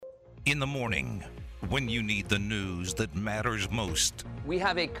In the morning, when you need the news that matters most. We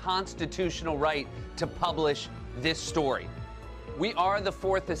have a constitutional right to publish this story. We are the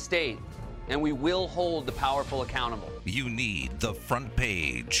Fourth Estate, and we will hold the powerful accountable. You need the front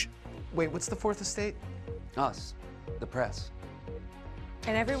page. Wait, what's the Fourth Estate? Us, the press.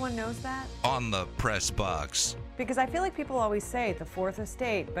 And everyone knows that? On the press box. Because I feel like people always say the Fourth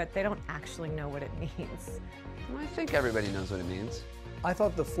Estate, but they don't actually know what it means. I think everybody knows what it means. I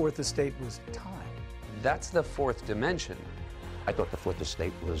thought the Fourth Estate was time. That's the fourth dimension. I thought the Fourth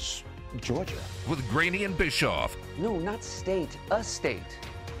Estate was Georgia. With Graney and Bischoff. No, not state, a state.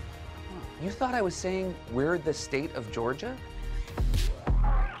 You thought I was saying we're the state of Georgia?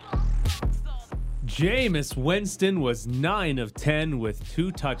 Jameis Winston was 9 of 10 with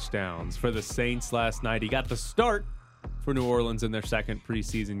 2 touchdowns for the Saints last night. He got the start for New Orleans in their second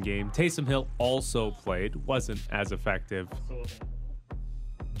preseason game. Taysom Hill also played, wasn't as effective.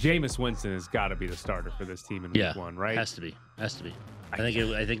 Jameis Winston has got to be the starter for this team in week 1, right? Has to be. I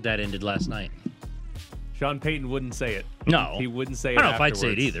think that ended last night. Sean Payton wouldn't say it. No. He wouldn't say it I don't know if I'd afterwards.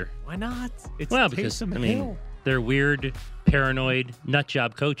 say it either. Why not? It's because, Taysom Hill. they're weird, paranoid, nut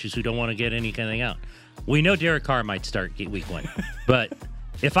job coaches who don't want to get anything out. We know Derek Carr might start week 1, but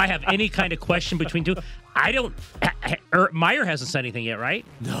if I have any kind of question between two, I don't. Meyer hasn't said anything yet, right?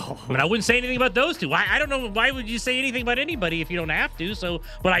 No. I mean, I wouldn't say anything about those two. I don't know. Why would you say anything about anybody if you don't have to? So,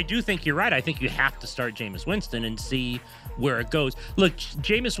 but I do think you're right. I think you have to start Jameis Winston and see where it goes. Look,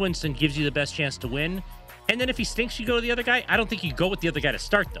 Jameis Winston gives you the best chance to win. And then if he stinks, you go to the other guy. I don't think you go with the other guy to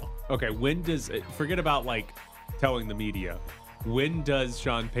start, though. Okay, when does forget about telling the media? When does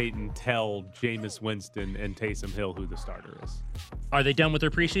Sean Payton tell Jameis Winston and Taysom Hill who the starter is? Are they done with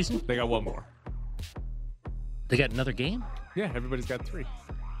their preseason? They got one more. They got another game? Yeah, everybody's got 3.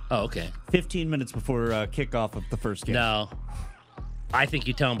 Oh, okay. 15 minutes before kickoff of the first game. No. I think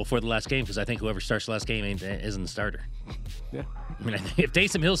you tell them before the last game because I think whoever starts the last game isn't the starter. Yeah. I mean, if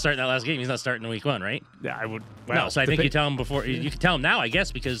Taysom Hill's starting that last game, he's not starting in week 1, right? Yeah, I would. Well, no, so I think you tell him before. You can tell him now, I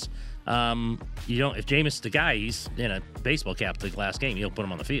guess, because you don't. If Jameis is the guy, he's in a baseball cap the last game. You'll put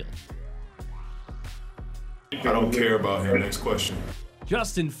him on the field. I don't care about him. Next question.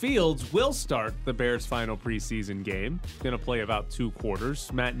 Justin Fields will start the Bears' final preseason game. Going to play about 2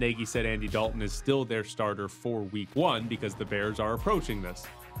 quarters. Matt Nagy said Andy Dalton is still their starter for week 1 because the Bears are approaching this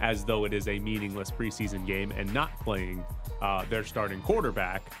as though it is a meaningless preseason game and not playing their starting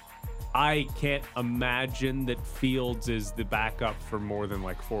quarterback. I can't imagine that Fields is the backup for more than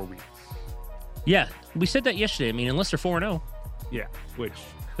 4 weeks. Yeah, we said that yesterday. I mean, unless they're 4-0. Yeah, which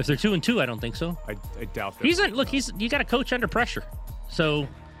if they're 2-2, I don't think so. I doubt that. You got to coach under pressure. So,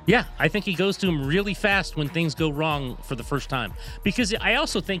 yeah, I think he goes to him really fast when things go wrong for the first time. Because I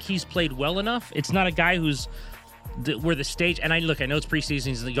also think he's played well enough. It's not a guy who's where the stage, and I know it's preseason,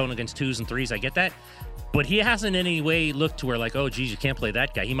 he's going against 2s and 3s, I get that. But he hasn't in any way looked to where oh, geez, you can't play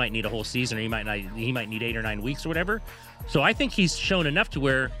that guy. He might need a whole season, or he might need 8 or 9 weeks or whatever. So I think he's shown enough to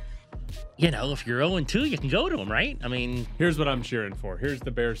where, if you're 0-2, you can go to him, right? I mean, here's what I'm cheering for. Here's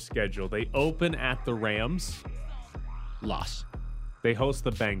the Bears' schedule. They open at the Rams. Loss. They host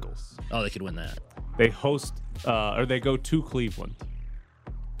the Bengals. Oh, they could win that. They host, or they go to Cleveland.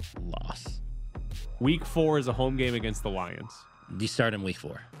 Loss. Week 4 is a home game against the Lions. You start him week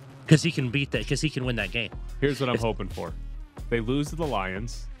 4 because he can beat that. Because he can win that game. Here's what I'm hoping for. They lose to the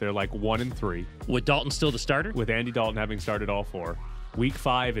Lions. They're 1-3. With Dalton still the starter? With Andy Dalton having started all 4. Week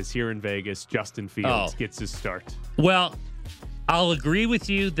 5 is here in Vegas. Justin Fields gets his start. Well, I'll agree with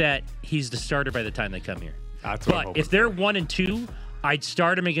you that he's the starter by the time they come here. That's what I'm hoping if they're 1-2, I'd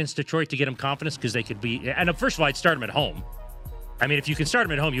start him against Detroit to get him confidence because they could be. And first of all, I'd start him at home. I mean, if you can start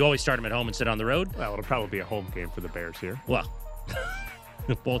him at home, you always start him at home and sit on the road. Well, it'll probably be a home game for the Bears here. Well,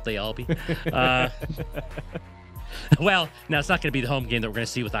 won't they all be? Well, now it's not going to be the home game that we're going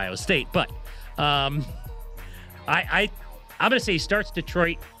to see with Iowa State, but I'm going to say he starts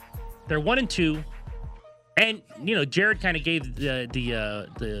Detroit. They're 1-2, and Jared kind of gave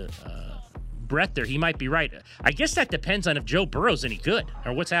the breath there. He might be right. I guess that depends on if Joe Burrow's any good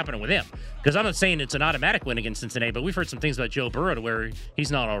or what's happening with him. Because I'm not saying it's an automatic win against Cincinnati, but we've heard some things about Joe Burrow to where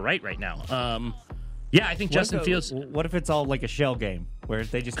he's not all right now. Yeah, I think Justin Fields. What if it's all like a shell game where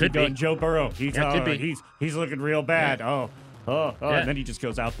they just Could keep going, be. Joe Burrow, Could be. he's looking real bad. Yeah. Yeah. And then he just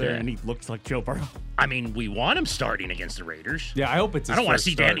goes out there Yeah. and he looks like Joe Burrow. I mean, we want him starting against the Raiders. Yeah, I hope it's his I don't want to first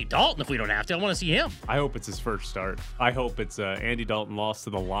see start. Andy Dalton if we don't have to. I want to see him. I hope it's his first start. I hope it's Andy Dalton lost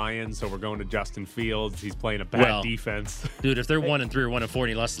to the Lions, so we're going to Justin Fields. He's playing a bad defense. Dude, if they're 1-3 or 1-4 and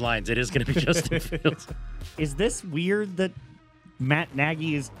he lost the Lions, it is going to be Justin Fields. Is this weird that Matt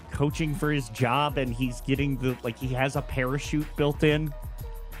Nagy is coaching for his job and he's getting he has a parachute built in?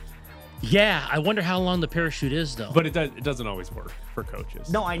 Yeah, I wonder how long the parachute is, though. But it doesn't always work for coaches.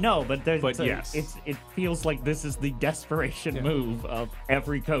 No, I know, but yes. it feels like this is the desperation move of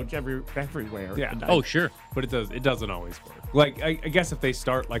every coach everywhere. Yeah. And Oh, sure. But it doesn't always work. Like I guess if they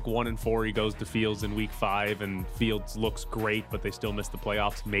start like 1-4, he goes to Fields in week 5, and Fields looks great, but they still miss the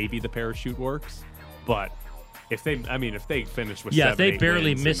playoffs. Maybe the parachute works. But if they finish with 7, if they 8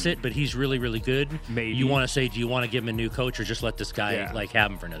 barely wins miss and- it, but he's really, really good. Maybe. You want to say, do you want to give him a new coach or just let this guy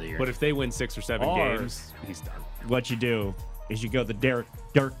have him for another year? But if they win 6 or 7 Or- games, he's done. what you do is you go the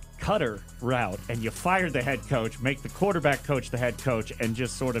Dirk Cutter route, and you fire the head coach, make the quarterback coach the head coach, and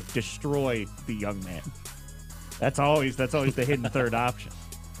just sort of destroy the young man. That's always the hidden third option.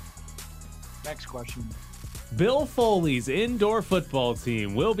 Next question. Bill Foley's indoor football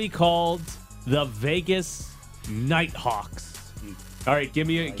team will be called the Vegas Nighthawks. All right, give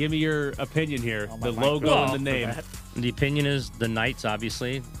me your opinion here. Oh, The my logo God. and the name. For that. The opinion is the Knights,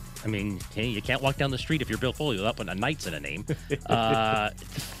 obviously. I mean, hey, you can't walk down the street if you're Bill Foley without putting a Knights in a name.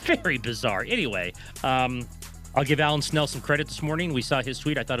 Very bizarre. Anyway, I'll give Alan Snell some credit this morning. We saw his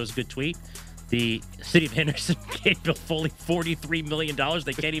tweet. I thought it was a good tweet. The city of Henderson gave Bill Foley $43 million.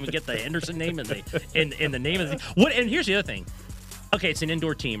 They can't even get the Henderson name in the name of the what. And here's the other thing. Okay, it's an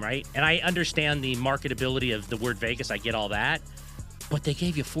indoor team, right? And I understand the marketability of the word Vegas. I get all that. But they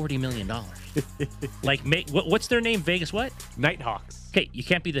gave you $40 million. Like, what's their name? Vegas what? Nighthawks. Okay, you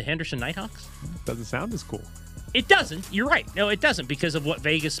can't be the Henderson Nighthawks? Doesn't sound as cool. It doesn't. You're right. No, it doesn't because of what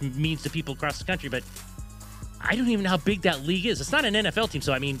Vegas means to people across the country. But I don't even know how big that league is. It's not an NFL team.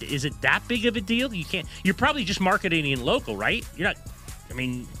 So, I mean, is it that big of a deal? You're probably just marketing in local, right? You're not, I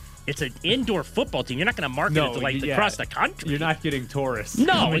mean, it's an indoor football team. You're not going to market it to across the country. You're not getting tourists.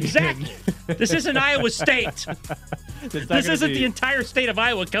 No, exactly. This isn't Iowa State. This isn't the entire state of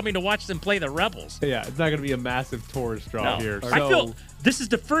Iowa coming to watch them play the Rebels. Yeah, it's not going to be a massive tourist draw here. I feel this is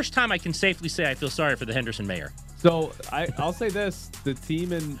the first time I can safely say I feel sorry for the Henderson mayor. So I'll say this: the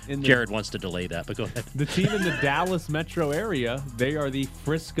team in the, Jared wants to delay that, but go ahead. The team in the Dallas metro area, they are the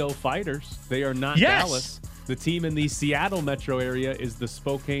Frisco Fighters. They are not Dallas. The team in the Seattle metro area is the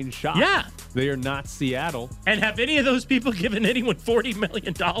Spokane Shock. Yeah. They are not Seattle. And have any of those people given anyone $40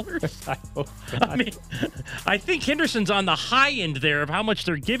 million? I hope not. I mean, I think Henderson's on the high end there of how much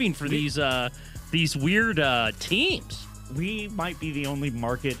they're giving for these weird teams. We might be the only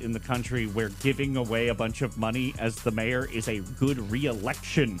market in the country where giving away a bunch of money as the mayor is a good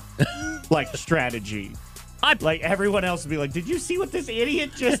re-election strategy. Like everyone else would be like, did you see what this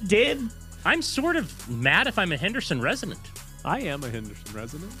idiot just did? I'm sort of mad if I'm a Henderson resident. I am a Henderson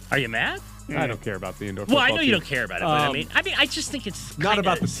resident. Are you mad? I don't care about the indoor Well, football I know team. you don't care about it, but I mean, I just think it's not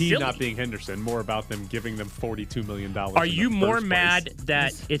about the team silly. not being Henderson, more about them giving them $42 million. Are you more mad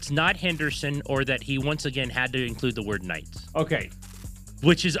that it's not Henderson or that he once again had to include the word Knights? Okay.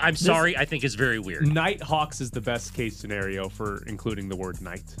 Which is, I'm sorry, I think is very weird. Nighthawks is the best case scenario for including the word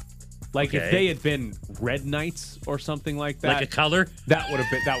night. Like if Okay. they had been Red Knights or something like that, Like a color? that would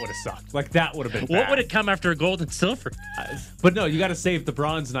have sucked. Like that would have been. What bad. would it come after a gold and silver? But no, you got to save the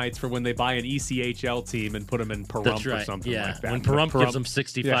Bronze Knights for when they buy an ECHL team and put them in Pahrump That's right. or something Yeah. like that. When The Pahrump gives them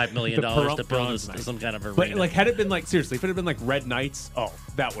 $65 million the to Pahrump build Bronze Knights. some kind of arena. But like, had it been like seriously, if it had been like Red Knights, oh,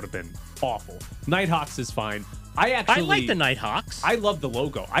 that would have been awful. Nighthawks is fine. I like the Nighthawks. I love the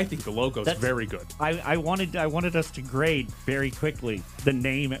logo. I think the logo's very good. I wanted us to grade very quickly the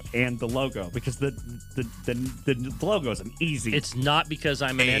name and the logo because the logo is an easy. It's not because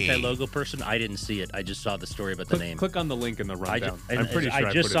I'm an anti-logo person. I didn't see it. I just saw the story about the name. Click on the link in the rundown. I'm pretty sure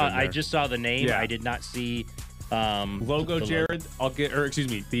I just saw the name. Yeah. I did not see logo. the Jared,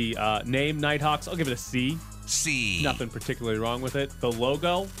 the name Nighthawks. I'll give it a C. C. Nothing particularly wrong with it. The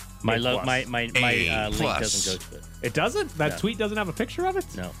logo. My A link plus. doesn't go to it. It doesn't? That No. tweet doesn't have a picture of it?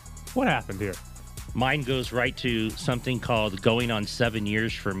 No. What happened here? Mine goes right to something called "Going on 7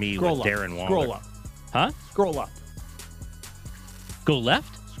 Years for Me" Scroll with up. Darren Waller. Scroll up. Huh? Scroll up. Go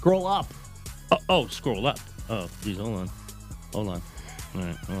left? Scroll up. Oh, scroll up. Oh, geez, hold on. All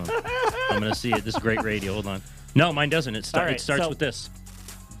right, hold on. I'm gonna see it. This is great radio. Hold on. No, mine doesn't. It All right, starts so- with this.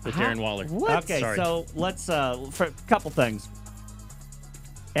 With Darren Waller. Okay, Sorry. so let's for a couple things.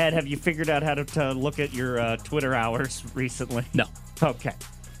 Ed, have you figured out how to look at your Twitter hours recently? No. Okay.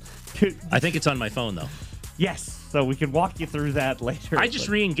 I think it's on my phone though. Yes, so we can walk you through that later. I just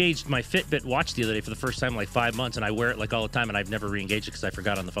re-engaged my Fitbit watch the other day for the first time in like 5 months, and I wear it like all the time, and I've never re-engaged it because I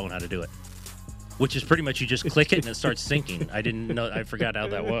forgot on the phone how to do it. Which is pretty much you just click it and it starts syncing. I didn't know. I forgot how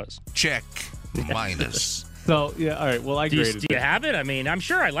that was. Check. Minus. So, yeah, all right. Well, I Do you, graded do you it. have it? I mean, I'm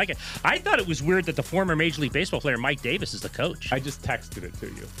sure I like it. I thought it was weird that the former Major League Baseball player Mike Davis is the coach. I just texted it to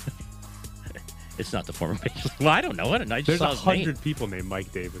you. It's not the former Major League. Well, I don't know. I just There's saw his name. 100 people named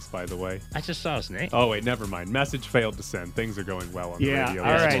Mike Davis, by the way. I just saw his name. Oh wait, never mind. Message failed to send. Things are going well on the radio.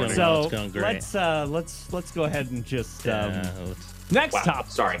 All right. morning. So It's going great. let's go ahead and just Next top.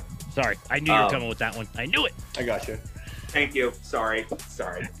 Sorry. I knew you were coming with that one. I knew it. I got you. Thank you. Sorry.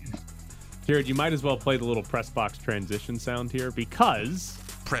 Jared, you might as well play the little press box transition sound here because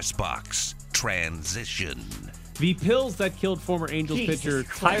Press box transition. the pills that killed former Angels pitcher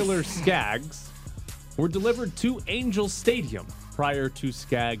Tyler Skaggs were delivered to Angels Stadium prior to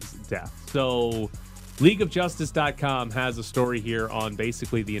Skaggs' death. So LeagueofJustice.com has a story here on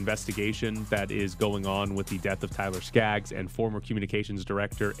basically the investigation that is going on with the death of Tyler Skaggs and former communications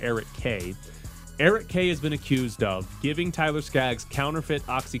director Eric Kay. Eric Kay has been accused of giving Tyler Skaggs counterfeit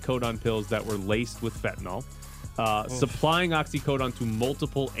oxycodone pills that were laced with fentanyl, supplying oxycodone to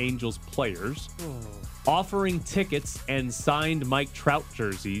multiple Angels players, offering tickets and signed Mike Trout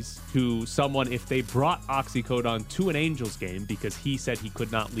jerseys to someone if they brought oxycodone to an Angels game because he said he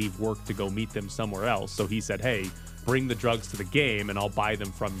could not leave work to go meet them somewhere else. So he said, hey, bring the drugs to the game and I'll buy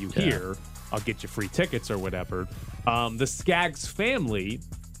them from you here. I'll get you free tickets or whatever. The Skaggs family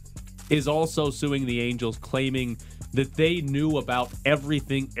is also suing the Angels, claiming that they knew about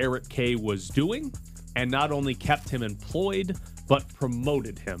everything Eric Kay was doing and not only kept him employed, but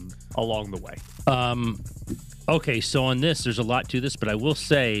promoted him along the way. Okay, so on this, there's a lot to this, but I will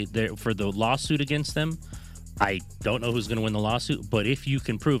say that for the lawsuit against them, I don't know who's going to win the lawsuit, but if you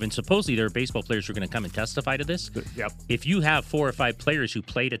can prove, and supposedly there are baseball players who are going to come and testify to this. Yep. If you have 4 or 5 players who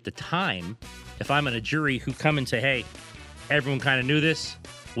played at the time, if I'm in a jury who come and say, hey, everyone kind of knew this,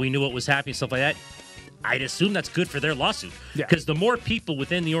 we knew what was happening, stuff like that, I'd assume that's good for their lawsuit. Because the more people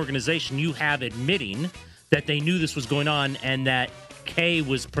within the organization you have admitting that they knew this was going on and that Kay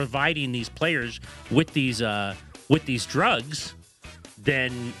was providing these players with these drugs,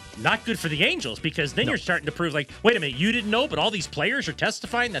 then not good for the Angels, because then you're starting to prove, like, wait a minute, you didn't know, but all these players are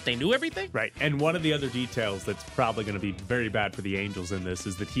testifying that they knew everything? Right. And one of the other details that's probably going to be very bad for the Angels in this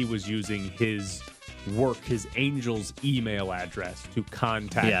is that he was using his Angels email address to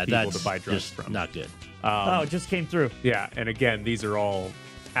contact people to buy drugs from. Not good. it just came through. Yeah, and again, these are all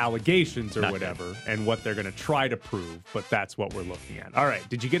allegations or Not whatever, good. and what they're going to try to prove, but that's what we're looking at. All right,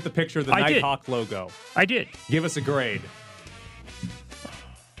 did you get the picture of the I did. Nighthawk logo? I did. Give us a grade.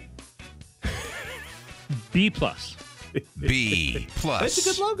 B+. B+. That's a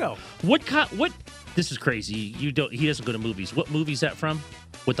good logo. What? This is crazy. He doesn't go to movies. What movie is that from?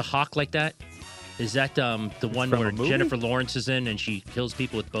 With the hawk like that? Is that the one from where a movie? Jennifer Lawrence is in and she kills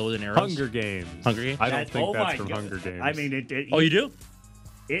people with bows and arrows? Hunger Games. Hunger Games? I don't think that's from God. Hunger Games. I mean, Oh, you do?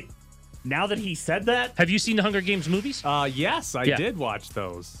 Now that he said that, Have you seen the Hunger Games movies? Yes, I Yeah. did watch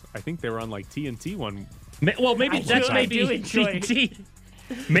those. I think they were on like TNT one. Well, maybe I that's do maybe enjoy it. TNT.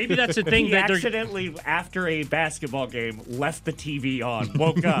 Maybe that's the thing he that they're. accidentally, after a basketball game, left the TV on,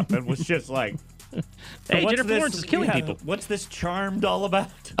 woke up, and was just like, Hey, what's Jennifer Lawrence is killing people. What's this Charmed all about?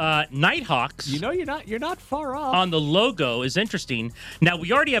 Nighthawks. You know, you're not far off. On the logo is interesting. Now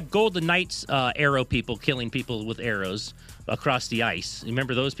we already have Golden Knights arrow people killing people with arrows across the ice.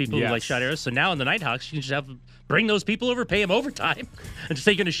 Remember those people who like shot arrows? So now in the Nighthawks, you can just bring those people over, pay them overtime, and just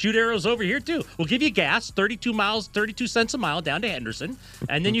say you're going to shoot arrows over here too. We'll give you gas, 32 cents a mile down to Henderson,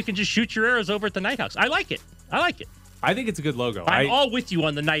 and then you can just shoot your arrows over at the Nighthawks. I like it. I think it's a good logo. I'm all with you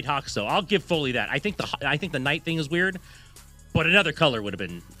on the Nighthawks, though. I'll give Foley that. I think the night thing is weird, but another color would have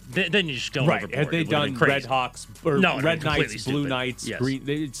been. Then you just go overboard. Had they done Red Hawks or Red Knights, Blue Knights, green,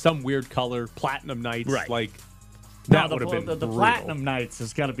 they did some weird color, Platinum Knights, like that would have been the Platinum Knights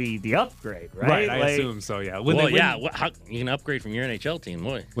is got to be the upgrade, right? I assume so. Yeah. How, you can upgrade from your NHL team,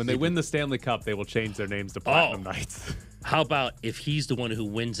 boy. When they win the Stanley Cup, they will change their names to Platinum Knights. How about if he's the one who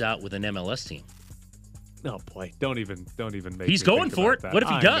wins out with an MLS team? Oh boy! Don't even make. He's going for it. What if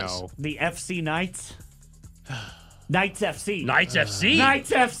he does? The FC Knights. Knights FC. Knights FC. Knights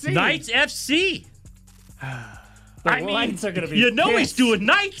FC. Knights FC. The Lions are going to be. He's doing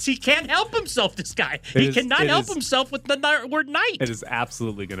Knights. He can't help himself. This guy. He cannot help himself with the word Knight. It is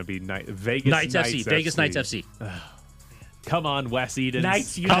absolutely going to be Vegas Knights FC. Vegas Knights FC. Come on, Wes Edens.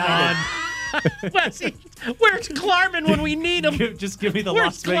 Knights United. Come on. Where's Klarman when we need him? Just give me the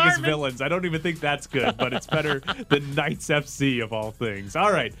Las Vegas Villains. I don't even think that's good, but it's better than Knights FC of all things.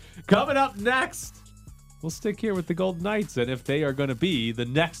 All right, coming up next, we'll stick here with the Golden Knights and if they are going to be the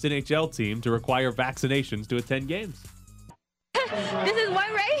next NHL team to require vaccinations to attend games. This is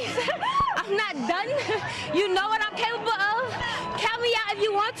one race. I'm not done. You know what I'm capable of. Count me out if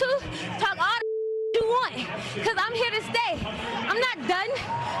you want to. Talk all you want, because I'm here to stay. I'm not done.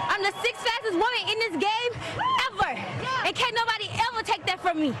 I'm the 6th fastest woman in this game ever. And can't nobody ever take that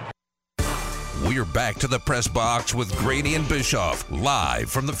from me. We're back to the press box with Grady and Bischoff, live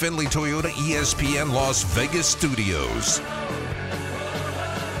from the Findlay Toyota ESPN Las Vegas studios.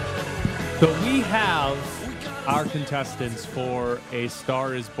 So we have our contestants for a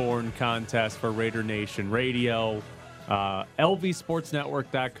Star is Born contest for Raider Nation Radio.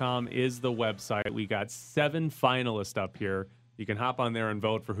 LVSportsNetwork.com is the website. We got 7 finalists up here. You can hop on there and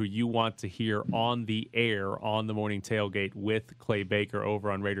vote for who you want to hear on the air on the morning tailgate with Clay Baker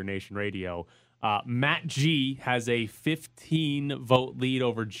over on Raider Nation Radio. Matt G has a 15-vote lead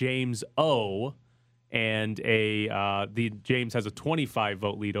over James O, and James has a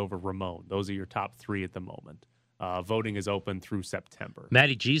 25-vote lead over Ramon. Those are your top 3 at the moment. Voting is open through September.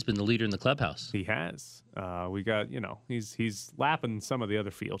 Matty G's been the leader in the clubhouse. He has. We got, he's lapping some of the other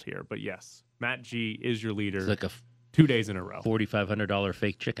field here, but yes, Matt G is your leader. It's like a 2 days in a row. $4,500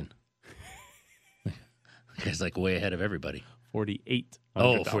 fake chicken. Guy's like way ahead of everybody. $4,800.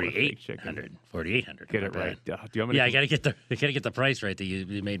 Oh, $4,800. $4,800. Get it right. Do you want me I gotta get the price right that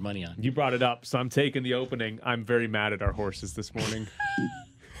you made money on. You brought it up, so I'm taking the opening. I'm very mad at our horses this morning.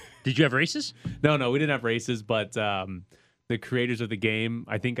 Did you have races? No, we didn't have races, but the creators of the game,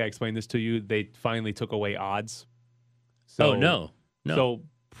 I think I explained this to you, they finally took away odds. So, no. So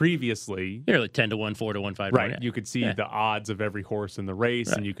previously, you're like 10-1, 4-1, 5-1. Right. Yeah. You could see the odds of every horse in the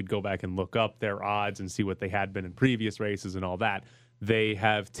race, and you could go back and look up their odds and see what they had been in previous races and all that. They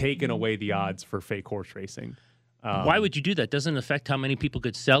have taken away the odds for fake horse racing. Why would you do that? Doesn't it affect how many people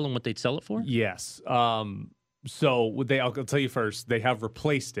could sell and what they'd sell it for? Yes. So I'll tell you first, they have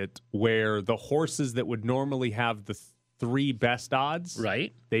replaced it where the horses that would normally have the 3 best odds,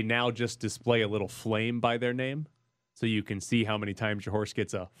 right? They now just display a little flame by their name. So you can see how many times your horse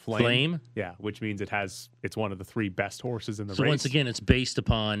gets a flame. Yeah, which means it's one of the 3 best horses in the race. So once again, it's based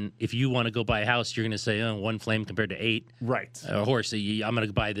upon if you want to go buy a house, you're going to say 1 flame compared to 8. Right. A horse. I'm going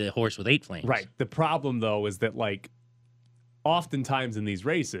to buy the horse with 8 flames. Right. The problem though is that oftentimes in these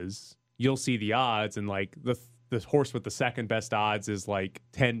races, you'll see the odds and the horse with the second best odds is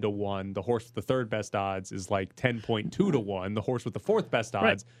 10-1. The horse with the third best odds is 10.2-1. The horse with the fourth best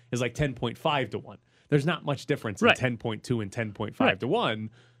odds is 10.5-1. There's not much difference in 10.2 and 10.5-1,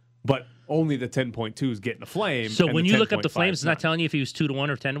 but only the 10.2 is getting a flame. So when you look up the flames, it's not telling you if he was 2-1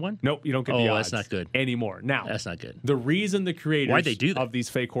 or 10-1? Nope, you don't get the odds. That's not good anymore. Now, that's not good. The reason the creators Why'd they do that? Of these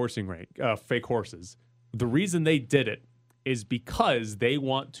fake horses, the reason they did it is because they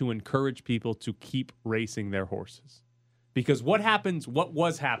want to encourage people to keep racing their horses. Because what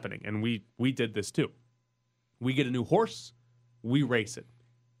was happening, and we did this too. We get a new horse, we race it.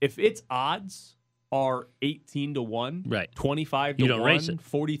 If its odds are 18-1, 25-1, you don't race it.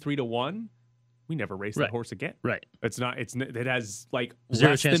 43-1, we never race that horse again. Right. It has Zero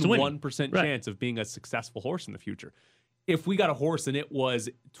less chance than to win. 1% chance of being a successful horse in the future. If we got a horse and it was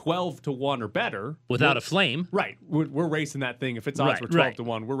 12-1 or better, without a flame, right? We're racing that thing. If its odds were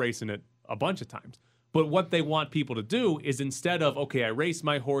 12-1, we're racing it a bunch of times. But what they want people to do is instead of I raced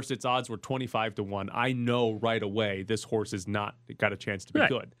my horse, its odds were 25-1. I know right away this horse is not got a chance to be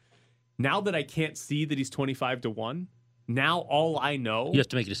good. Now that I can't see that he's 25-1, now all I know, you have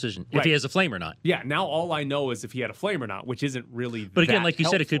to make a decision if he has a flame or not. Yeah. Now all I know is if he had a flame or not, which isn't really. But again, like you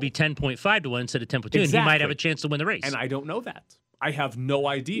helpful. said, it could be 10.5-1 instead of 10.2, Exactly. and he might have a chance to win the race. And I don't know that. I have no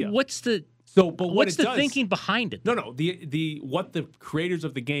idea. What's the thinking behind it? No. The what the creators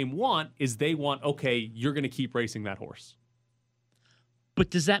of the game want is they want, you're going to keep racing that horse. But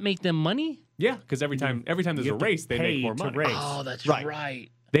does that make them money? Yeah, because every time there's a race, they make more money. Oh, that's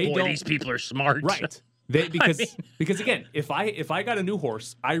right. Boy, these people are smart. Right. Because again, if I got a new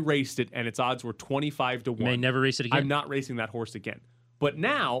horse, I raced it and its odds were 25-1. You may never race it again. I'm not racing that horse again. But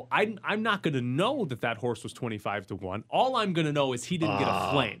now I'm not going to know that horse was 25-1. All I'm going to know is he didn't get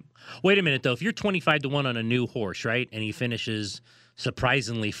a flame. Wait a minute though. If you're 25-1 on a new horse, right, and he finishes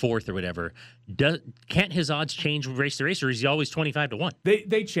surprisingly fourth or whatever, can't his odds change race to race, or is he always 25-1?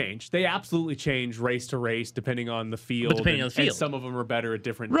 They change. They absolutely change race to race depending on the field. But depending on the field. And some of them are better at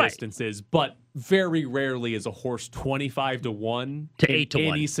different distances. But very rarely is a horse 25-1 to 8-1 in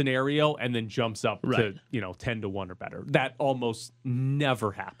any scenario and then jumps up to 10-1 or better. That almost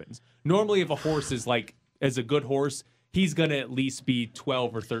never happens. Normally, if a horse is as a good horse, he's going to at least be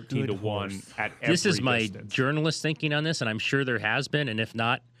 12 or 13-1 at every This is my distance. journalist thinking on this, and I'm sure there has been, and if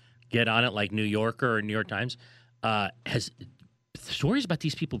not, get on it like New Yorker or New York Times. Has stories about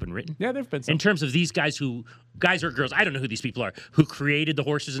these people been written? Yeah, there have been some. In terms of these guys or girls, I don't know who these people are, who created the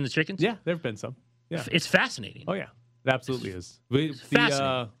horses and the chickens? Yeah, there have been some. Yeah. It's fascinating. Oh, yeah. It absolutely is.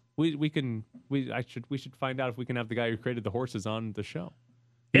 Fascinating. We should find out if we can have the guy who created the horses on the show.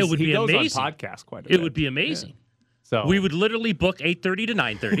 It would be he goes amazing. on podcasts quite a bit. It would be amazing. Yeah. So we would literally book 8:30 to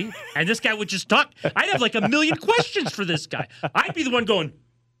 9:30, and this guy would just talk. I'd have like a million questions for this guy. I'd be the one going,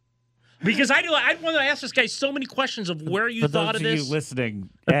 because I'd want to ask this guy so many questions of where you thought of this. For those of you listening,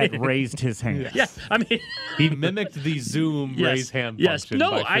 Ed raised his hand. Yeah, I mean, he mimicked the Zoom raise hand function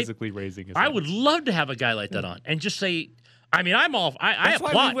by physically raising his hand. I would love to have a guy like that on and just say, I mean, I'm all. I That's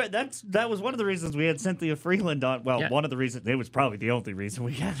applaud. why that was one of the reasons we had Cynthia Freeland on. Well, one of the reasons. It was probably the only reason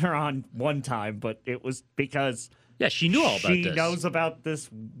we had her on one time, but it was because she knew all about this. She knows about this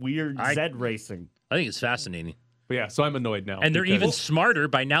weird Zed racing. I think it's fascinating. But yeah, so I'm annoyed now. And they're even smarter.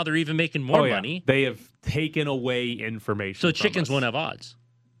 By now, they're even making more money. They have taken away information. So chickens won't have odds.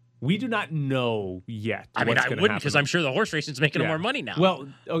 We do not know yet. I mean, I wouldn't, because I'm sure the horse racing's making more money now. Well,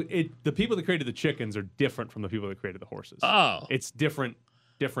 the people that created the chickens are different from the people that created the horses. Oh. It's different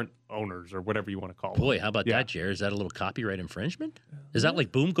owners or whatever you want to call them. Boy, how about that, Jared? Is that a little copyright infringement? Is that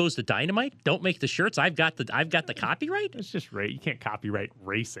like Boom Goes to Dynamite? Don't make the shirts. I've got the copyright. It's just you can't copyright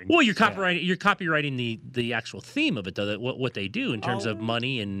racing. Well, you're copyrighting the actual theme of it, though. What they do in terms of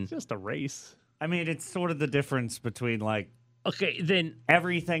money and it's just a race. I mean, it's sort of the difference between okay, then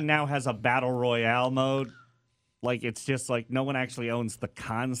everything now has a battle royale mode. Like it's just like no one actually owns the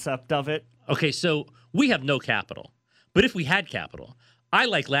concept of it. Okay, so we have no capital, but if we had capital. I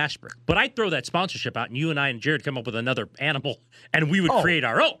like Lashbrook, but I'd throw that sponsorship out, and you and I and Jared come up with another animal, and we would create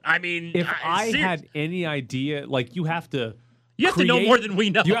our own. I mean, if I had any idea, you have to to know more than we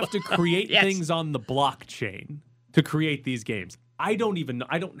know. You have to create things on the blockchain to create these games. I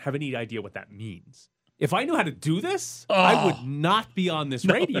don't have any idea what that means. If I knew how to do this, I would not be on this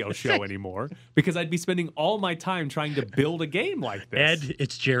radio show anymore because I'd be spending all my time trying to build a game like this. Ed,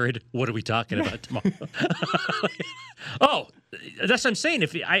 it's Jared. What are we talking about tomorrow? That's what I'm saying.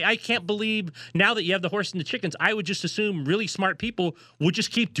 If I can't believe now that you have the horse and the chickens, I would just assume really smart people would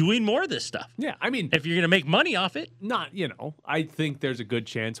just keep doing more of this stuff. Yeah, I mean, if you're going to make money off it. I think there's a good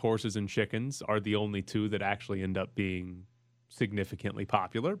chance horses and chickens are the only two that actually end up being significantly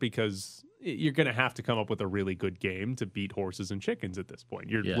popular because you're going to have to come up with a really good game to beat horses and chickens at this point.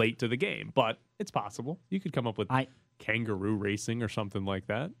 You're late to the game, but it's possible. You could come up with kangaroo racing or something like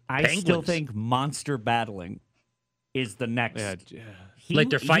that. I still think monster battling is the next. Like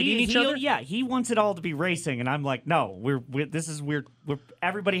they're fighting each other? Yeah, he wants it all to be racing, and I'm like, no,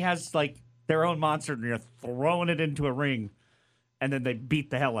 everybody has their own monster, and you're throwing it into a ring, and then they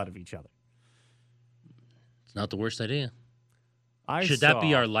beat the hell out of each other. It's not the worst idea. Should that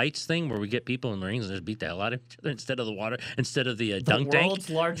be our lights thing where we get people in the rings and just beat the hell out of each other instead of the water, instead of the dunk tank? The world's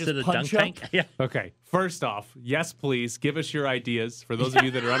largest punch-up? Tank? Yeah. Okay. First off, yes, please give us your ideas. For those of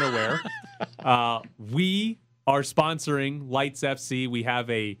you that are unaware, we are sponsoring Lights FC. We have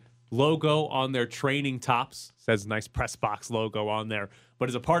a logo on their training tops. It says nice press box logo on there. But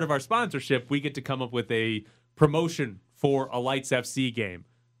as a part of our sponsorship, we get to come up with a promotion for a Lights FC game.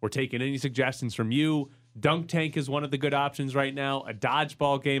 We're taking any suggestions from you. Dunk tank is one of the good options right now. A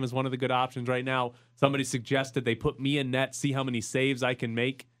dodgeball game is one of the good options right now. Somebody suggested they put me in net, see how many saves I can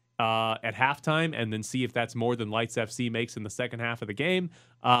make at halftime, and then see if that's more than Lights FC makes in the second half of the game.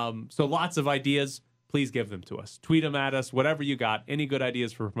 So lots of ideas. Please give them to us. Tweet them at us. Whatever you got. Any good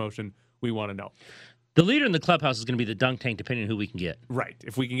ideas for promotion, we want to know. The leader in the clubhouse is going to be the dunk tank, depending on who we can get. Right.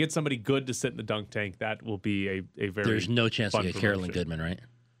 If we can get somebody good to sit in the dunk tank, that will be a very There's no chance to fun get promotion. Carolyn Goodman, right?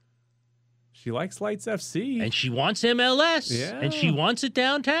 She likes Lights FC. And she wants MLS. Yeah. And she wants it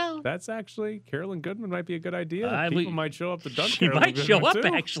downtown. That's actually, Carolyn Goodman might be a good idea. People might show up to dunk She Carolyn might Goodman show up, too.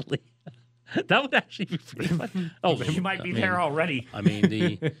 actually. That would actually be pretty fun. She might be there already. I mean,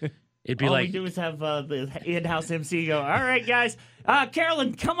 it'd be all like... we do is have the in-house MC go, all right, guys,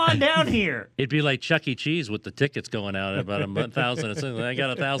 Carolyn, come on down here. It'd be like Chuck E. Cheese with the tickets going out at about 1,000. I got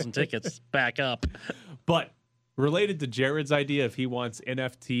 1,000 tickets. Back up. But related to Jared's idea, if he wants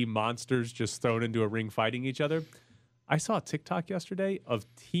NFT monsters just thrown into a ring fighting each other, I saw a TikTok yesterday of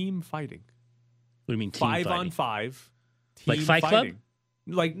team fighting. What do you mean team 5 fighting? on 5. Team Like Fight Club? fighting.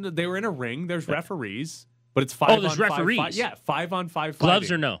 Like they were in a ring. There's referees, but it's 5 on 5. Oh, there's referees. Yeah, 5 on 5 Gloves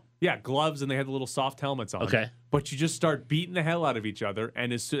fighting. or no? Yeah, gloves, and they had the little soft helmets on. Okay. But you just start beating the hell out of each other,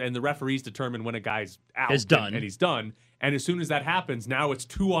 and and the referees determine when a guy's out Is done. and he's done. And as soon as that happens, now it's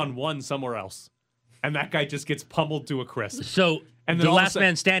 2 on 1 somewhere else. And that guy just gets pummeled to a crisp. So and then the all of a last sudden-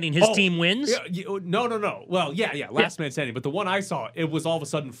 man standing, his team wins? No. Well, yeah, last man standing. But the one I saw, it was all of a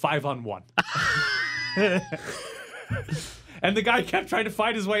sudden 5 on 1. And the guy kept trying to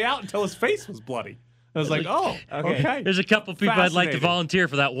fight his way out until his face was bloody. I was like, oh, okay. There's a couple people I'd like to Fascinating. volunteer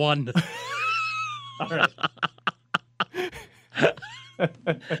for that one. All right.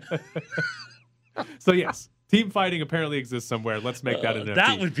 So, yes, Team fighting apparently exists somewhere. Let's make that an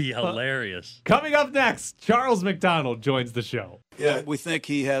That would be hilarious. Coming up next, Charles McDonald joins the show. Yeah, we think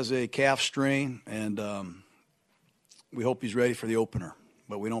he has a calf strain, and we hope he's ready for the opener.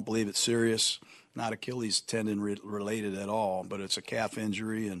 But we don't believe it's serious, not Achilles tendon related at all, but it's a calf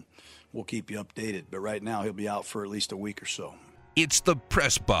injury, and we'll keep you updated. But right now, he'll be out for at least a week or so. It's the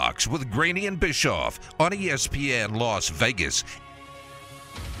Press Box with Graney and Bischoff on ESPN Las Vegas.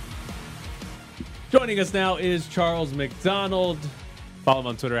 Joining us now is Charles McDonald. Follow him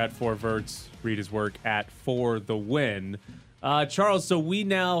on Twitter at 4verts. Read his work at For the Win. Charles, so we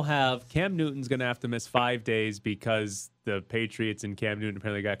now have Cam Newton's going to have to miss 5 days because the Patriots and Cam Newton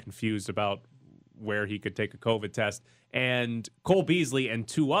apparently got confused about where he could take a COVID test. And Cole Beasley and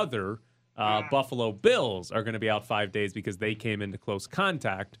two other Buffalo Bills are going to be out 5 days because they came into close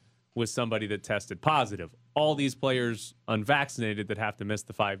contact with somebody that tested positive. All these players unvaccinated that have to miss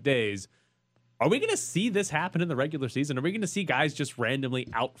the 5 days. Are we going to see this happen in the regular season? Are we going to see guys just randomly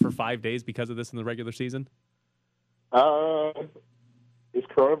out for 5 days because of this in the regular season? Is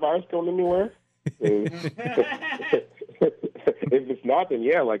coronavirus going anywhere? If it's not, then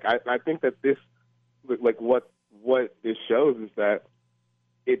yeah. Like I think that this, like what this shows is that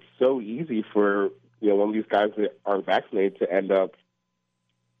it's so easy for one of these guys that aren't vaccinated to end up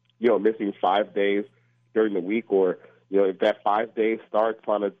missing 5 days during the week, or if that 5 days starts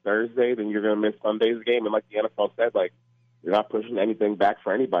on a Thursday, then you're going to miss Sunday's game. And like the NFL said, like you're not pushing anything back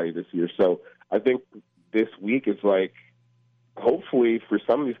for anybody this year. So I think this week is like, hopefully for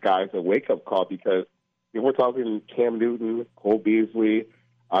some of these guys, a wake-up call, because we're talking Cam Newton, Cole Beasley.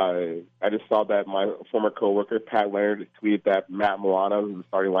 I just saw that my former coworker, Pat Leonard, tweeted that Matt Milano, who's the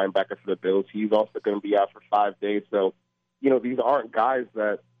starting linebacker for the Bills, he's also going to be out for 5 days. So, these aren't guys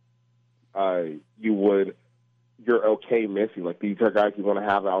that you're okay missing. Like, these are guys you want to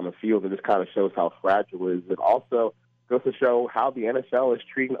have out on the field. It just kind of shows how fragile it is. It also goes to show how the NFL is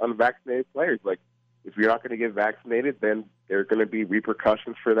treating unvaccinated players. Like, if you're not going to get vaccinated, then there are going to be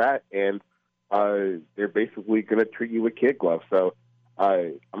repercussions for that, and they're basically going to treat you with kid gloves. So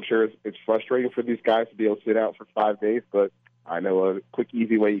I'm sure it's frustrating for these guys to be able to sit out for 5 days, but I know a quick,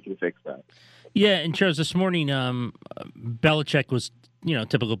 easy way you can fix that. Yeah, and Charles, this morning, Belichick was,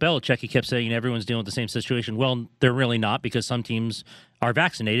 typical Belichick. He kept saying everyone's dealing with the same situation. Well, they're really not, because some teams are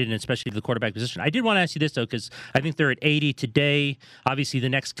vaccinated, and especially the quarterback position. I did want to ask you this, though, because I think they're at 80 today. Obviously, the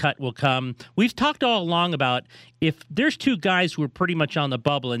next cut will come. We've talked all along about if there's two guys who are pretty much on the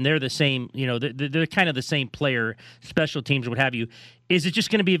bubble and they're the same, they're kind of the same player, special teams, what have you, is it just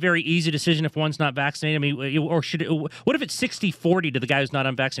going to be a very easy decision if one's not vaccinated? I mean, or what if it's 60-40 to the guy who's not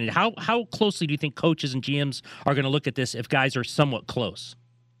unvaccinated? How closely do you think coaches and GMs are going to look at this if guys are somewhat close?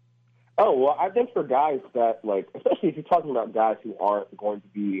 Oh, well, I think for guys that, especially if you're talking about guys who aren't going to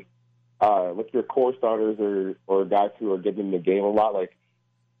be, your core starters or guys who are getting in the game a lot,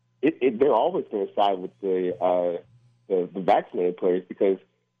 they're always going to side with the vaccinated players, because,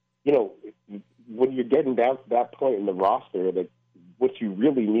 when you're getting down to that point in the roster, what you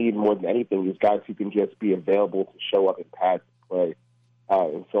really need more than anything is guys who can just be available to show up in pads to play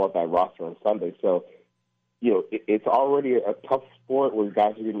and fill out that roster on Sunday. So, it's already a tough sport where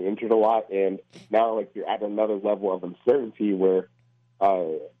guys are getting injured a lot, and now you're at another level of uncertainty where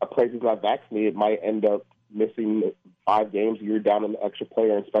a player who's not vaccinated might end up missing 5 games. You're down an extra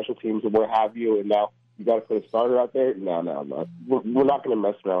player in special teams or what have you, and now you got to put a starter out there. No. We're not going to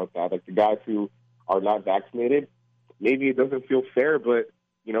mess around with that. The guys who are not vaccinated, maybe it doesn't feel fair, but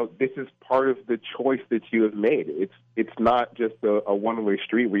this is part of the choice that you have made. It's not just a one-way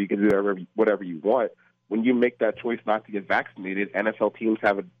street where you can do whatever you want. When you make that choice not to get vaccinated, NFL teams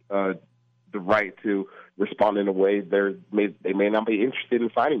have the right to respond in a way they may not be interested in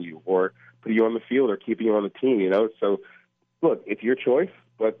signing you or putting you on the field or keeping you on the team. So look, it's your choice,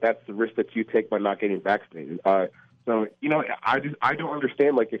 but that's the risk that you take by not getting vaccinated. I don't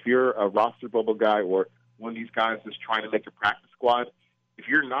understand. If you're a roster bubble guy or one of these guys that's trying to make a practice squad, if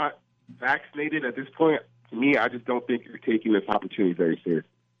you're not vaccinated at this point, to me, I just don't think you're taking this opportunity very seriously.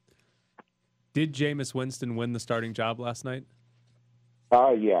 Did Jameis Winston win the starting job last night?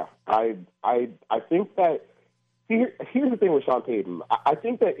 Yeah. I think that here's the thing with Sean Payton. I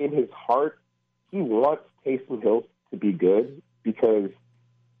think that in his heart, he wants Taysom Hill to be good, because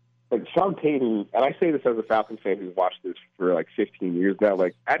Sean Payton, and I say this as a Falcons fan who's watched this for 15 years now,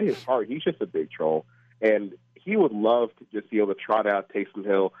 at his heart, he's just a big troll. And he would love to just be able to trot out Taysom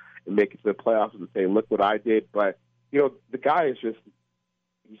Hill and make it to the playoffs and say, look what I did. But, the guy is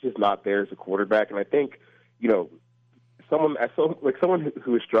he's just not there as a quarterback. And I think, someone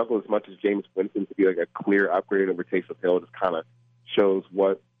who has struggled as much as Jameis Winston to be a clear upgrade over Taysom Hill just kind of shows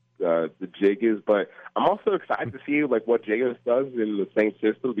what the jig is. But I'm also excited to see like what Jacobs does in the same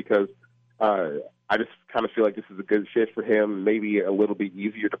system because I just kind of feel like this is a good fit for him. Maybe a little bit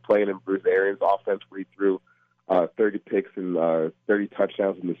easier to play in Bruce Arians' offense where he threw 30 picks and 30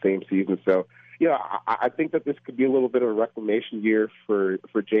 touchdowns in the same season. So, yeah, I think that this could be a little bit of a reclamation year for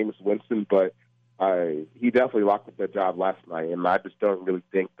Jameis Winston, but he definitely locked up that job last night, and I just don't really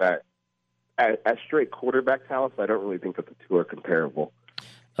think that as straight quarterback talents, I don't really think that the two are comparable.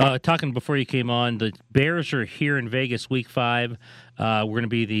 Talking before you came on, the Bears are here in Vegas week 5. We're going to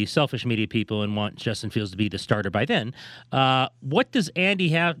be the selfish media people and want Justin Fields to be the starter by then. What does Andy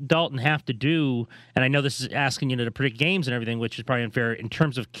Dalton have to do? And I know this is asking you to predict games and everything, which is probably unfair in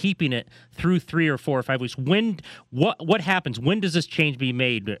terms of keeping it through 3 or 4 or 5 weeks. What happens? When does this change be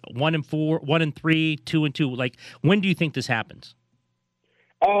made? 1-4, 1-3, 2-2? Like, when do you think this happens?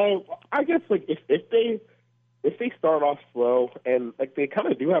 I guess like if they start off slow and like they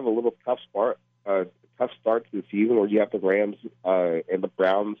kind of do have a little tough start to the season where you have the Rams and the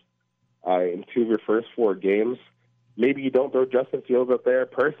Browns in 2 of your first 4 games, maybe you don't throw Justin Fields up there.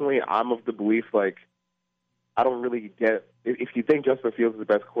 Personally, I'm of the belief like I don't really get if you think Justin Fields is the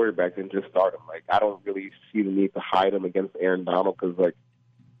best quarterback, then just start him. Like I don't really see the need to hide him against Aaron Donald because like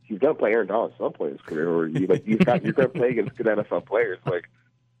he's gonna play Aaron Donald at some point in his career, or you're gonna play against good NFL players. Like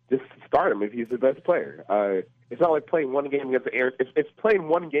just start him if he's the best player. It's not like playing one game against Aaron. If it's playing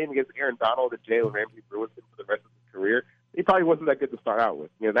one game against Aaron Donald that Jalen Ramsey ruins him for the rest of his career, he probably wasn't that good to start out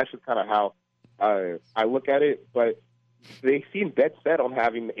with. You know, that's just kind of how I look at it. But they seem dead set on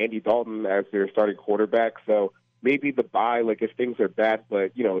having Andy Dalton as their starting quarterback. So maybe the bye, like if things are bad,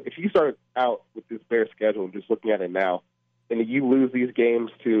 but you know, if you start out with this Bears schedule and just looking at it now, and you lose these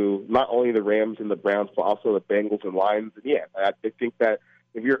games to not only the Rams and the Browns, but also the Bengals and Lions, and yeah, I think that.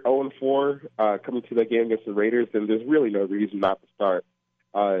 If you're 0-4 coming to that game against the Raiders, then there's really no reason not to start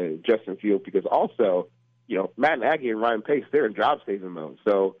Justin Fields because also, you know, Matt Nagy and Ryan Pace, they're in job-saving mode.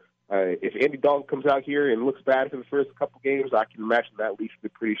 So if Andy Dalton comes out here and looks bad for the first couple games, I can imagine that leaves me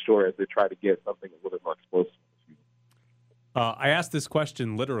pretty short as they try to get something a little bit more explosive. I asked this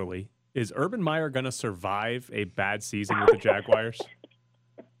question literally. Is Urban Meyer going to survive a bad season with the Jaguars?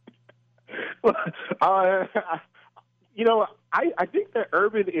 You know, I think that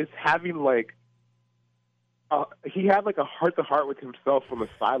Urban is having like he had like a heart-to-heart with himself on the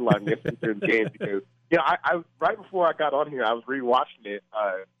sideline yesterday in the game because you know I right before I got on here I was rewatching it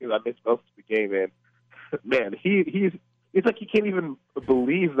because I missed most of the game and man it's like he can't even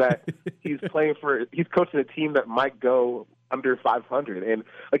believe that he's coaching a team that might go under 500 and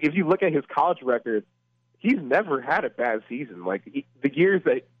like if you look at his college record he's never had a bad season like the years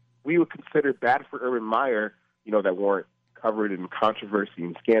that we would consider bad for Urban Meyer, you know, that weren't covered in controversy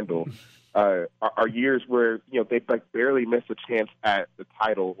and scandal, are years where, you know, they like barely miss a chance at the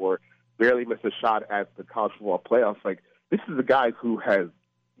title or barely miss a shot at the college football playoffs. Like, this is a guy who has,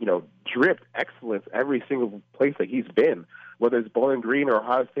 you know, dripped excellence every single place that he's been, whether it's Bowling Green or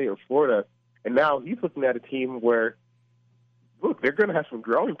Ohio State or Florida. And now he's looking at a team where, look, they're going to have some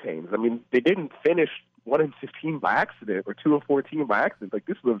growing pains. I mean, they didn't finish 1-15 by accident or 2-14 by accident. Like,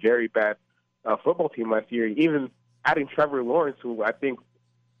 this was a very bad football team last year. Even adding Trevor Lawrence, who I think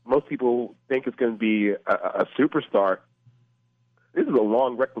most people think is going to be a superstar, this is a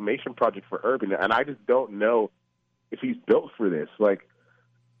long reclamation project for Urban, and I just don't know if he's built for this. Like,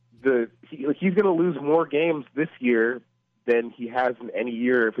 he's going to lose more games this year than he has in any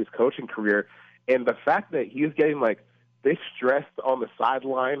year of his coaching career, and the fact that he's getting, like, this stressed on the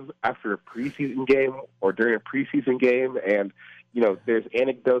sideline after a preseason game or during a preseason game, and you know, there's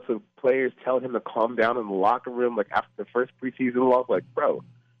anecdotes of players telling him to calm down in the locker room, like after the first preseason loss. Like, bro,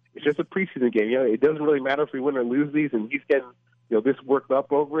 it's just a preseason game. You know, it doesn't really matter if we win or lose these. And he's getting, you know, this worked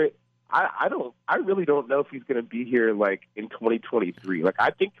up over it. I really don't know if he's going to be here like in 2023. Like,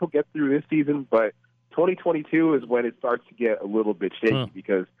 I think he'll get through this season, but 2022 is when it starts to get a little bit shaky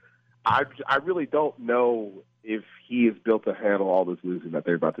because I really don't know if he is built to handle all this losing that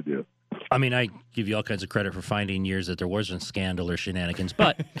they're about to do. I mean, I give you all kinds of credit for finding years that there wasn't scandal or shenanigans,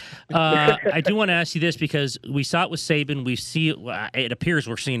 but I do want to ask you this because we saw it with Saban. We see it. It appears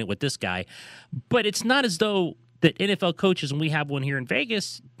we're seeing it with this guy, but it's not as though that NFL coaches, and we have one here in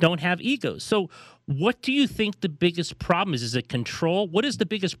Vegas, don't have egos. So what do you think the biggest problem is? Is it control? What is the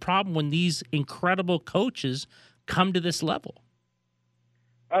biggest problem when these incredible coaches come to this level?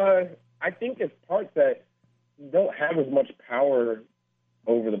 I think it's part that you don't have as much power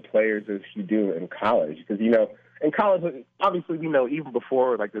over the players as you do in college. Because, you know, in college, obviously, we know even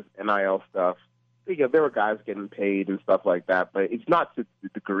before, like, this NIL stuff, you know, there were guys getting paid and stuff like that, but it's not to the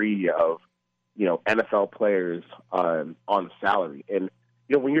degree of, you know, NFL players on salary. And,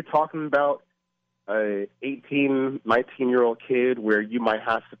 when you're talking about a 18, 19-year-old kid where you might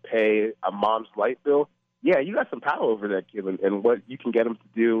have to pay a mom's light bill, yeah, you got some power over that kid and what you can get him to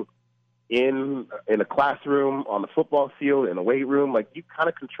do in a classroom, on the football field, in a weight room. Like, you kind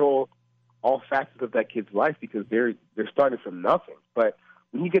of control all facets of that kid's life because they're starting from nothing. But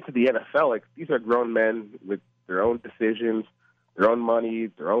when you get to the NFL, like, these are grown men with their own decisions, their own money,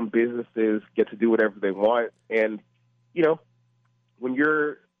 their own businesses, get to do whatever they want. And, when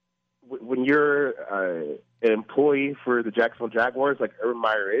you're an employee for the Jacksonville Jaguars, like Urban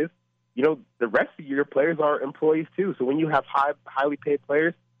Meyer is, the rest of your players are employees too. So when you have highly paid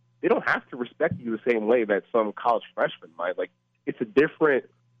players, they don't have to respect you the same way that some college freshman might. Like, it's a different,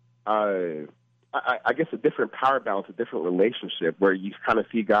 I guess, a different power balance, a different relationship where you kind of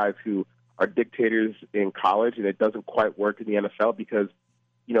see guys who are dictators in college and it doesn't quite work in the NFL because,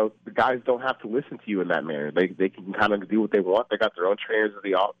 the guys don't have to listen to you in that manner. They can kind of do what they want. They got their own trainers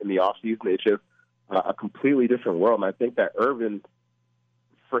in the off season. It's just a completely different world. And I think that Urban,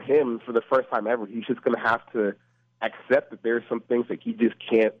 for him, for the first time ever, he's just going to have to accept that there's some things that he just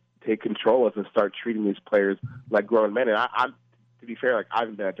can't take control of and start treating these players like grown men. And I to be fair, like, I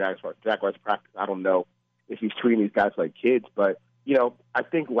haven't been at Jaguars practice. I don't know if he's treating these guys like kids. But, I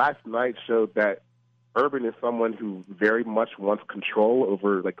think last night showed that Urban is someone who very much wants control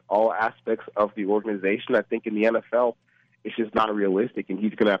over, like, all aspects of the organization. I think in the NFL, it's just not realistic, and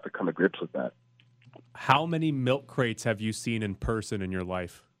he's going to have to come to grips with that. How many milk crates have you seen in person in your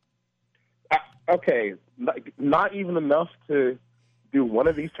life? Okay, not even enough to do one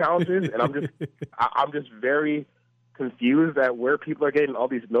of these challenges, and I'm just very confused at where people are getting all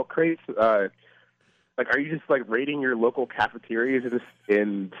these milk crates. Are you just raiding your local cafeterias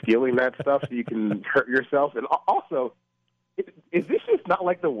and stealing that stuff so you can hurt yourself? And also, is this just not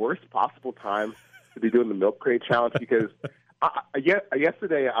the worst possible time to be doing the milk crate challenge? Because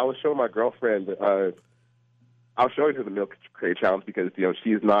yesterday I was showing my girlfriend, I was showing her the milk crate challenge because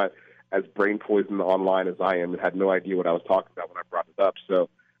she's not as brain poisoned online as I am and had no idea what I was talking about when I brought it up. So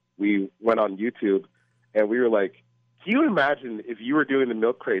we went on YouTube and we were like, can you imagine if you were doing the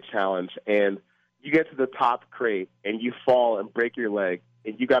milk crate challenge and you get to the top crate and you fall and break your leg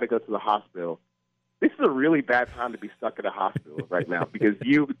and you got to go to the hospital? This is a really bad time to be stuck at a hospital right now because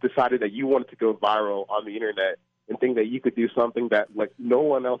you decided that you wanted to go viral on the internet and think that you could do something that no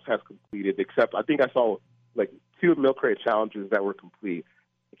one else has completed except I think I saw 2 milk crate challenges that were complete.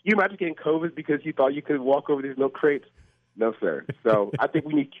 Can you imagine getting COVID because you thought you could walk over these milk crates? No, sir. So I think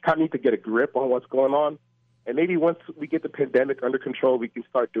we need to get a grip on what's going on. And maybe once we get the pandemic under control, we can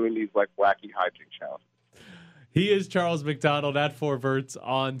start doing these wacky hijink challenges. He is Charles McDonald at 4Verts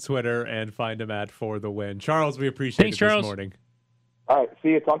on Twitter, and find him at For the Win. Charles, we appreciate it this morning. All right, see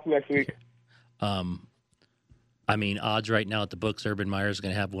you. Talk to you next week. Odds right now at the books, Urban Meyer is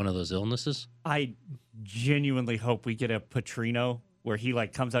going to have one of those illnesses. I genuinely hope we get a Petrino where he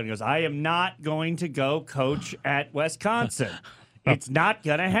comes out and goes, I am not going to go coach at Wisconsin. It's not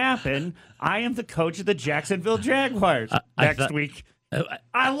going to happen. I am the coach of the Jacksonville Jaguars next week.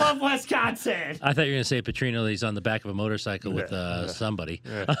 I love Wisconsin. I thought you were going to say Petrino. He's on the back of a motorcycle with somebody.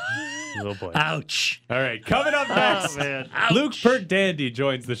 Oh, boy. Ouch. All right, coming up next, Luke Perdandy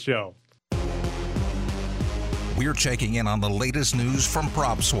joins the show. We're checking in on the latest news from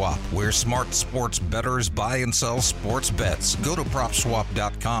PropSwap, where smart sports bettors buy and sell sports bets. Go to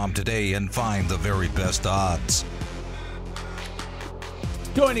PropSwap.com today and find the very best odds.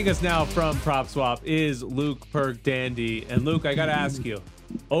 Joining us now from PropSwap is Luke Perdandy. And Luke, I got to ask you,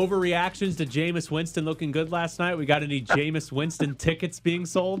 overreactions to Jameis Winston looking good last night? We got any Jameis Winston tickets being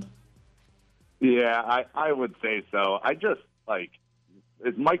sold? Yeah, I would say so. I just,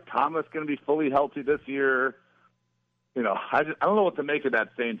 is Mike Thomas going to be fully healthy this year? I don't know what to make of that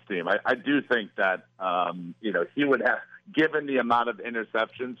Saints team. I do think that, he would have, given the amount of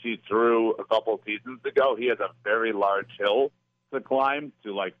interceptions he threw a couple seasons ago, he has a very large hill to climb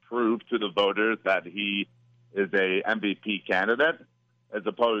to prove to the voters that he is a MVP candidate, as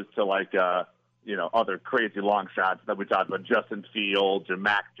opposed to other crazy long shots that we talked about, Justin Fields or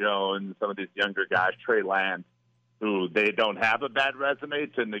Mac Jones, some of these younger guys, Trey Lance, who they don't have a bad resume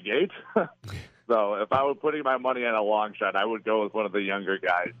to negate. So if I were putting my money on a long shot, I would go with one of the younger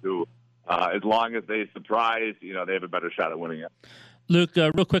guys who, as long as they surprise, they have a better shot at winning it. Luke,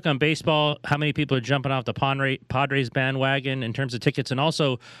 real quick on baseball, how many people are jumping off the Padres bandwagon in terms of tickets? And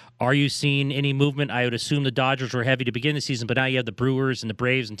also, are you seeing any movement? I would assume the Dodgers were heavy to begin the season, but now you have the Brewers and the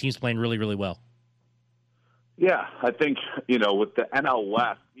Braves and teams playing really, really well. Yeah, I think, with the NL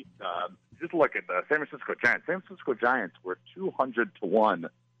West, just look at the San Francisco Giants. San Francisco Giants were 200-1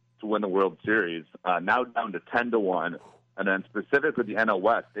 to win the World Series, now down to 10-1. And then specifically the NL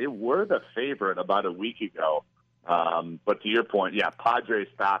West, they were the favorite about a week ago. But to your point, yeah, Padres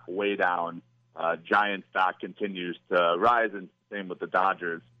stock way down. Giants stock continues to rise, and same with the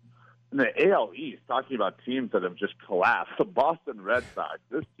Dodgers. And the AL East, talking about teams that have just collapsed. The Boston Red Sox,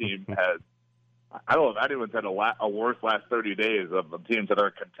 this team has, I don't know if anyone's had a worse last 30 days of teams that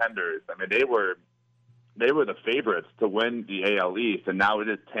are contenders. I mean, they were the favorites to win the AL East, and now it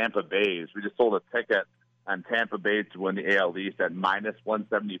is Tampa Bay's. We just sold a ticket on Tampa Bay to win the AL East at minus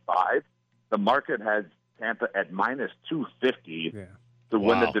 175. The market has Tampa at minus 250 to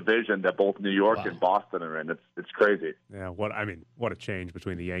win the division that both New York and Boston are in. It's crazy. Yeah, what a change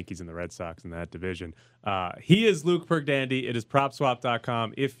between the Yankees and the Red Sox in that division. He is Luke Pergdandy. It is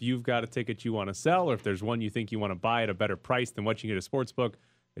PropSwap.com. If you've got a ticket you want to sell, or if there's one you think you want to buy at a better price than what you get at Sportsbook,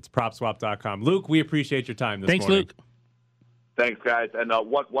 it's PropSwap.com. Luke, we appreciate your time this morning. Thanks, Luke. Thanks, guys. And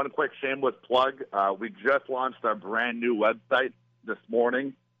one quick shameless plug. We just launched our brand new website this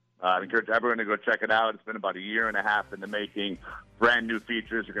morning. I encourage everyone to go check it out. It's been about 1.5 years in the making. Brand new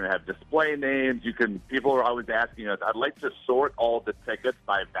features. You're going to have display names. People are always asking us, I'd like to sort all the tickets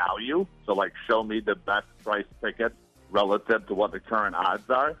by value. So, show me the best price tickets relative to what the current odds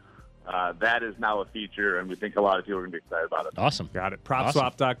are. That is now a feature, and we think a lot of people are going to be excited about it. Awesome. Got it.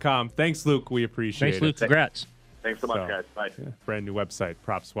 PropSwap.com. Thanks, Luke. We appreciate it. Thanks, Luke. Congrats. Thanks so much, guys. Bye. Yeah, brand new website,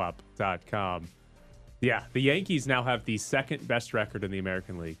 PropSwap.com. Yeah, the Yankees now have the second best record in the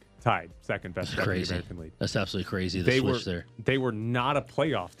American League. Tied second best record in the American League. That's absolutely crazy. The switch there. They were not a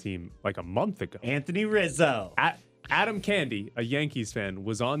playoff team a month ago. Anthony Rizzo. Adam Candy, a Yankees fan,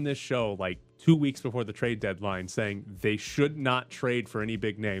 was on this show 2 weeks before the trade deadline saying they should not trade for any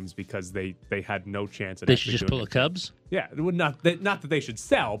big names because they had no chance. They should just pull the Cubs? Yeah, not that they should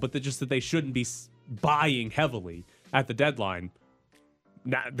sell, but just that they shouldn't be buying heavily at the deadline.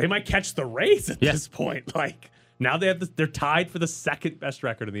 Now, they might catch the Rays at this point. Now they're tied for the second best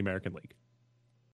record in the American League.